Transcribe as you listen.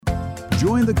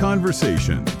Join the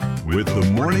conversation with the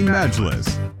Morning Majlis,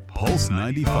 Pulse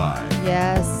 95.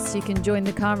 Yes, you can join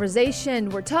the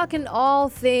conversation. We're talking all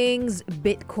things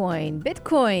Bitcoin.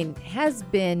 Bitcoin has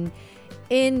been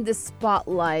in the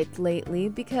spotlight lately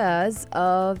because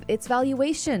of its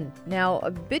valuation. Now,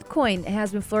 Bitcoin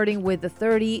has been flirting with the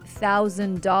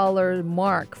 $30,000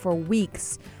 mark for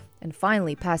weeks and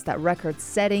finally passed that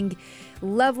record-setting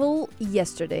level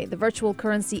yesterday. The virtual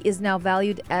currency is now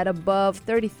valued at above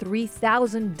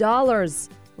 $33,000,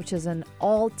 which is an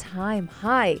all-time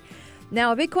high.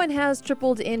 Now, Bitcoin has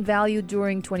tripled in value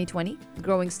during 2020,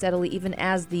 growing steadily even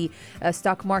as the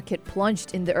stock market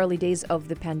plunged in the early days of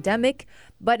the pandemic.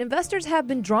 But investors have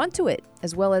been drawn to it,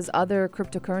 as well as other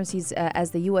cryptocurrencies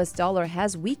as the US dollar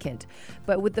has weakened.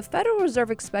 But with the Federal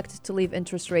Reserve expected to leave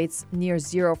interest rates near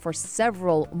zero for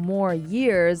several more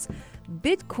years,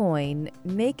 Bitcoin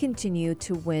may continue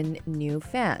to win new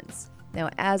fans. Now,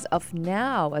 as of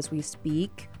now, as we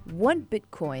speak, one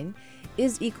Bitcoin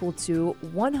is equal to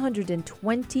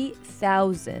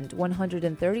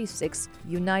 120,136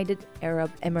 United Arab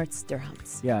Emirates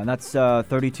dirhams. Yeah, and that's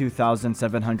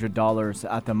 $32,700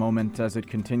 at the moment as it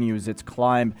continues its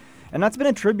climb. And that's been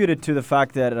attributed to the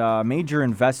fact that major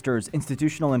investors,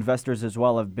 institutional investors as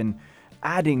well, have been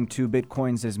adding to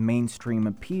Bitcoin's mainstream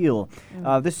appeal.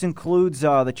 This includes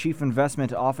the chief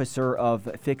investment officer of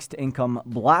fixed income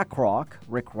BlackRock,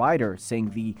 Rick Ryder,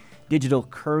 saying the digital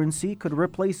currency could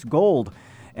replace gold.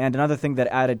 And another thing that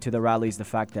added to the rally is the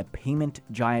fact that payment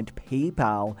giant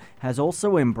PayPal has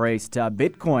also embraced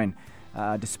Bitcoin,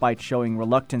 despite showing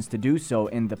reluctance to do so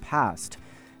in the past.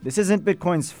 This isn't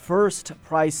Bitcoin's first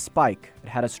price spike. It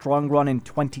had a strong run in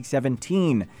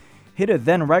 2017. Hit a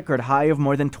then record high of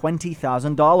more than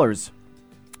 $20,000.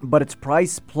 But its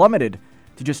price plummeted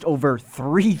to just over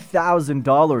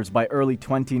 $3,000 by early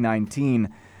 2019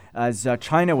 as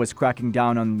China was cracking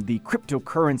down on the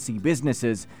cryptocurrency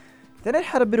businesses. Then it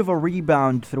had a bit of a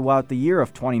rebound throughout the year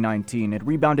of 2019. It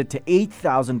rebounded to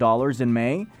 $8,000 in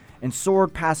May and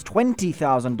soared past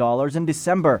 $20,000 in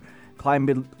December,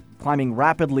 climbing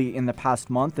rapidly in the past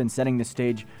month and setting the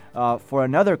stage for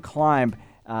another climb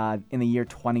in the year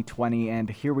 2020. And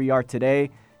here we are today,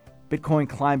 Bitcoin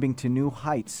climbing to new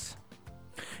heights.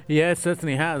 Yeah, it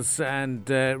certainly has, and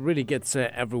really gets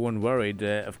everyone worried,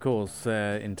 of course,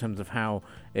 in terms of how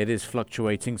it is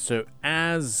fluctuating. So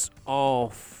as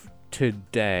of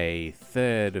today,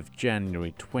 3rd of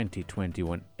January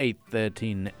 2021,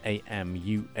 8:13 a.m.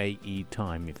 UAE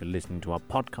time, if you're listening to our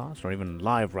podcast or even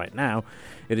live right now,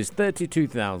 it is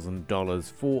 $32,000,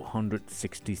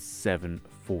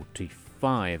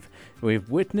 $467.45. We've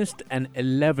witnessed an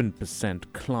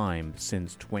 11% climb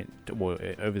since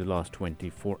over the last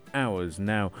 24 hours.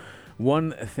 Now,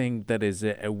 one thing that is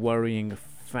a worrying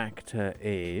factor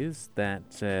is that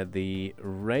the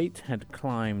rate had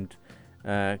climbed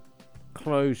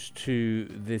close to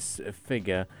this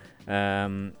figure.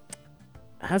 Hasn't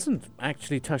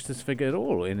actually touched this figure at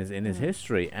all in his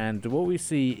history. And what we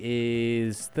see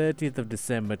is 30th of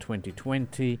December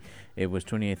 2020, it was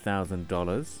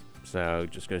 $28,000. So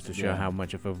just goes to show how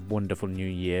much of a wonderful new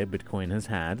year Bitcoin has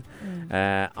had.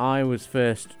 I was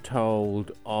first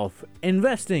told of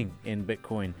investing in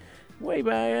Bitcoin way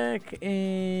back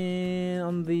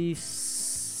on the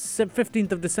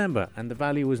 15th of December, and the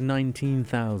value was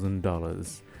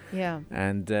 $19,000. Yeah.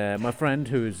 And my friend,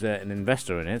 who's an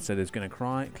investor in it, said it's going to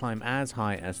climb as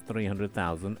high as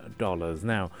 $300,000.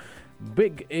 Now,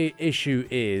 big issue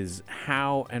is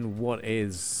how and what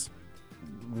is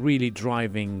really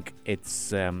driving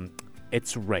its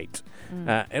rate.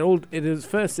 It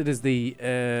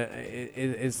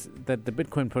is that the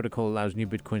Bitcoin protocol allows new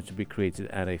Bitcoins to be created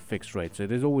at a fixed rate. So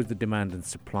it is always the demand and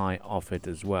supply of it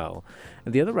as well.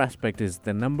 And the other aspect is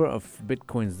the number of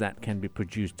Bitcoins that can be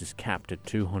produced is capped at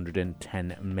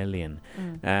 210 million.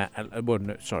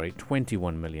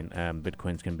 21 million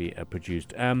Bitcoins can be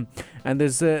produced. And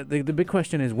there's the big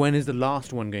question is, when is the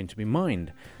last one going to be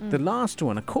mined? The last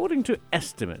one, according to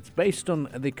estimates, based on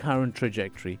the current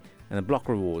trajectory and the block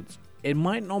rewards, it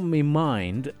might not be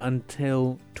mined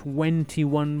until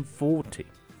 2140.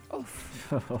 Oh,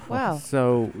 wow.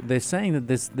 So they're saying that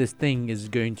this thing is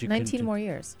going to 19 more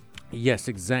years. Yes,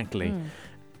 exactly.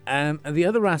 And the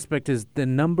other aspect is the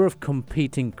number of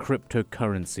competing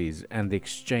cryptocurrencies and the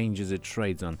exchanges it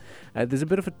trades on. There's a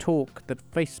bit of a talk that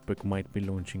Facebook might be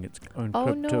launching its own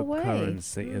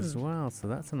cryptocurrency as well. So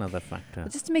that's another factor. Well,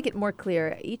 just to make it more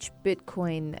clear, each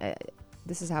Bitcoin,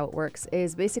 this is how it works,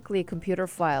 is basically a computer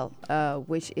file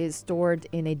which is stored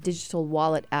in a digital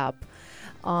wallet app.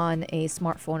 on a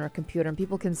smartphone or computer, and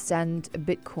people can send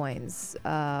bitcoins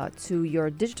to your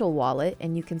digital wallet,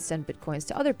 and you can send bitcoins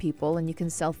to other people, and you can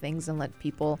sell things and let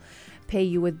people pay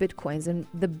you with bitcoins. And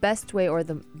the best way, or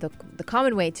the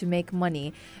common way to make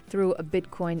money through a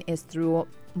bitcoin is through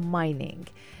mining.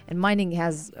 And mining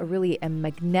has really a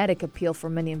magnetic appeal for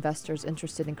many investors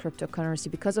interested in cryptocurrency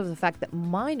because of the fact that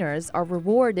miners are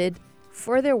rewarded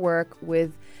for their work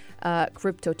with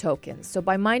crypto tokens. So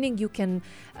by mining, you can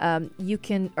earn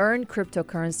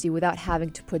cryptocurrency without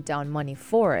having to put down money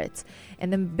for it.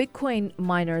 And then Bitcoin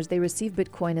miners, they receive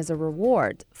Bitcoin as a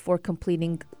reward for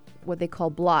completing what they call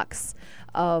blocks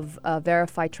of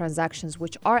verified transactions,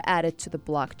 which are added to the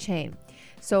blockchain.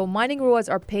 So mining rewards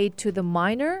are paid to the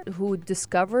miner who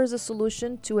discovers a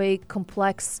solution to a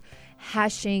complex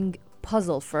hashing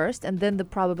puzzle first, and then the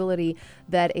probability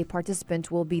that a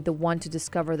participant will be the one to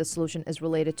discover the solution is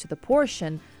related to the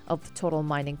portion of the total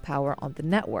mining power on the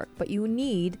network. But you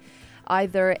need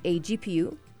either a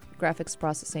GPU, graphics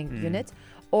processing unit,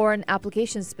 or an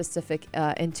application-specific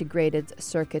integrated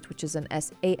circuit, which is an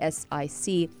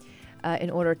ASIC, in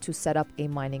order to set up a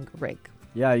mining rig.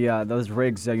 Yeah, those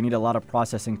rigs, you need a lot of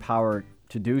processing power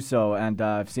to do so, and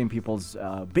I've seen people's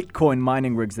Bitcoin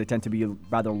mining rigs. They tend to be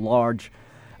rather large.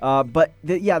 But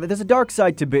there's a dark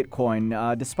side to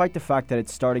Bitcoin, despite the fact that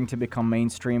it's starting to become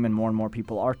mainstream and more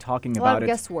people are talking about it. A lot of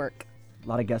guesswork. A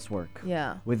lot of guesswork.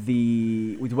 Yeah. With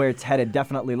where it's headed,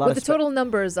 definitely a lot with of the total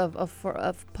numbers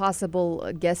of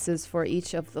possible guesses for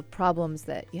each of the problems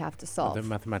that you have to solve. The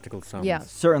mathematical sums. Yeah.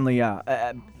 Certainly,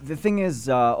 yeah. The thing is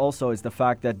also is the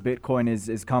fact that Bitcoin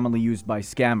is commonly used by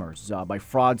scammers, by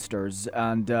fraudsters,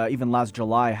 and even last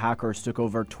July, hackers took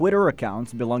over Twitter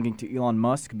accounts belonging to Elon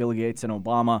Musk, Bill Gates, and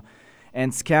Obama,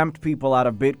 and scammed people out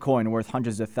of Bitcoin worth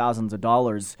hundreds of thousands of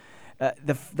dollars.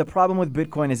 The problem with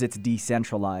Bitcoin is it's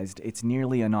decentralized. It's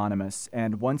nearly anonymous.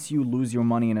 And once you lose your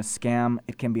money in a scam,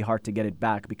 it can be hard to get it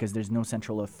back because there's no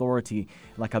central authority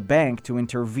like a bank to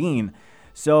intervene.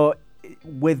 So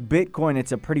with Bitcoin,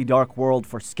 it's a pretty dark world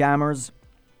for scammers.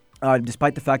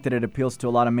 Despite the fact that it appeals to a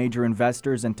lot of major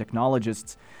investors and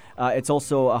technologists, it's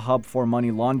also a hub for money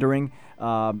laundering.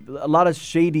 A lot of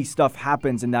shady stuff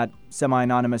happens in that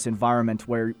semi-anonymous environment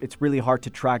where it's really hard to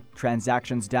track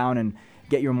transactions down and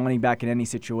get your money back in any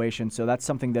situation. So that's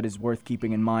something that is worth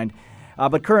keeping in mind.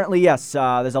 But currently, yes,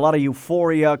 there's a lot of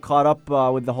euphoria caught up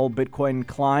with the whole Bitcoin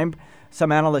climb.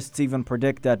 Some analysts even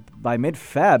predict that by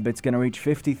mid-Feb, it's going to reach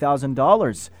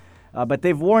 $50,000. But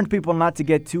they've warned people not to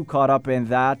get too caught up in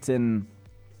that and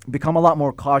become a lot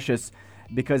more cautious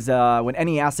because when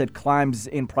any asset climbs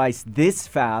in price this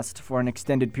fast for an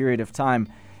extended period of time,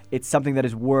 it's something that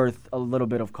is worth a little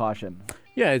bit of caution.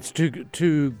 Yeah, it's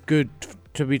too good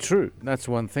to be true. That's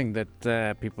one thing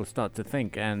that people start to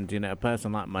think. And, a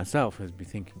person like myself has been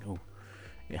thinking,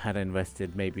 had I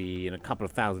invested maybe in a couple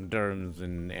of thousand dirhams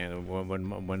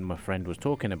when my friend was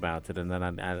talking about it, and then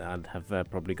I'd have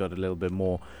probably got a little bit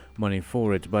more money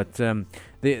for it. But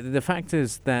the fact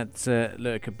is that,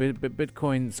 look,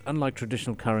 Bitcoin's, unlike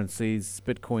traditional currencies,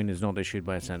 Bitcoin is not issued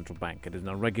by a central bank. It is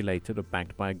not regulated or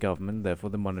backed by a government. Therefore,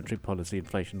 the monetary policy,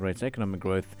 inflation rates, economic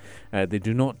growth, they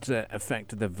do not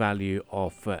affect the value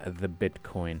of the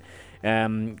Bitcoin.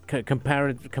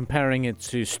 Comparing it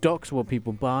to stocks, what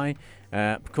people buy,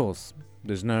 of course,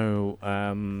 there's no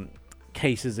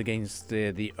cases against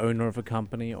the owner of a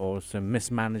company or some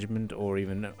mismanagement or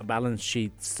even balance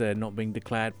sheets not being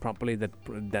declared properly that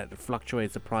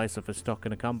fluctuates the price of a stock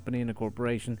in a company, in a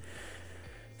corporation.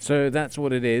 So that's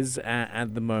what it is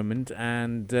at the moment.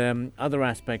 And other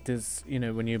aspect is,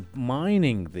 when you're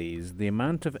mining these, the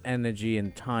amount of energy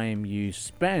and time you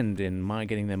spend in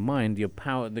getting them mined, your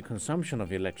power, the consumption of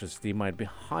your electricity might be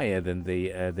higher than the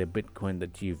Bitcoin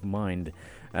that you've mined.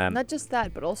 Not just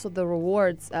that, but also the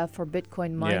rewards for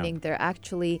Bitcoin mining.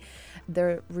 Yeah.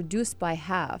 They're reduced by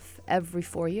half every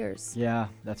 4 years. Yeah,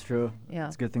 that's true. Yeah.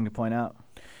 It's a good thing to point out.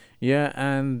 Yeah,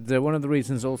 and one of the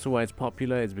reasons also why it's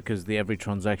popular is because every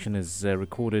transaction is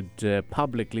recorded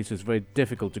publicly, so it's very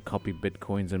difficult to copy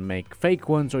Bitcoins and make fake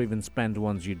ones or even spend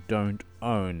ones you don't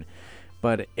own.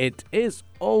 But it is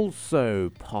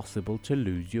also possible to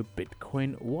lose your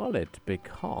Bitcoin wallet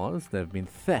because there have been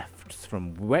thefts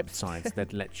from websites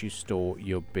that let you store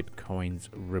your Bitcoins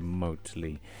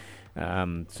remotely.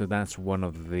 So that's one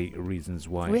of the reasons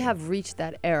why. We have reached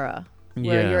that era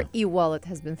where your e-wallet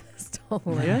has been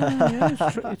stolen. Yeah,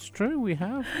 it's true. We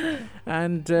have,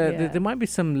 and there might be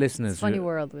some listeners. It's a funny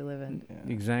world we live in.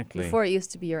 Yeah. Exactly. Before it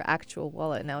used to be your actual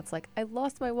wallet. Now it's like, I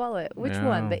lost my wallet. Which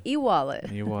one? The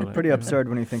e-wallet. E-wallet. Pretty absurd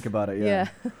when you think about it. Yeah.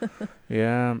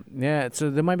 Yeah. So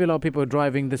there might be a lot of people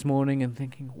driving this morning and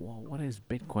thinking, "Whoa, what is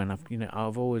Bitcoin?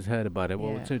 I've always heard about it.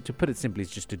 Well, Yeah. to put it simply,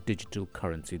 it's just a digital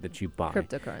currency that you buy.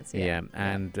 Cryptocurrency. Yeah,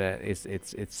 and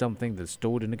it's something that's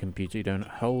stored in a computer. You don't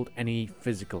hold any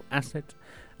physical asset.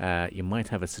 You might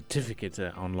have a certificate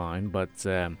online, but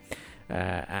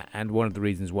and one of the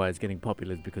reasons why it's getting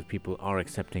popular is because people are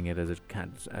accepting it as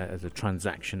a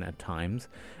transaction at times.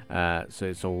 So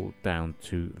it's all down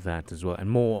to that as well. And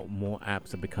more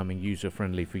apps are becoming user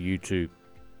friendly for you to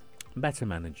better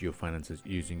manage your finances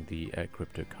using the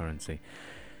cryptocurrency.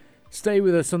 Stay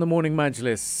with us on the Morning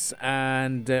Majlis,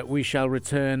 and we shall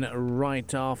return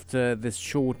right after this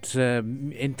short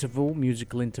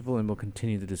musical interval, and we'll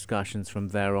continue the discussions from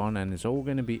there on. And it's all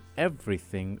going to be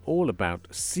everything all about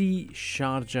Sea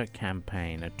Sharjah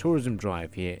campaign, a tourism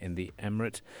drive here in the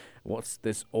Emirate. What's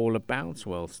this all about?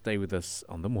 Well, stay with us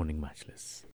on the Morning Majlis.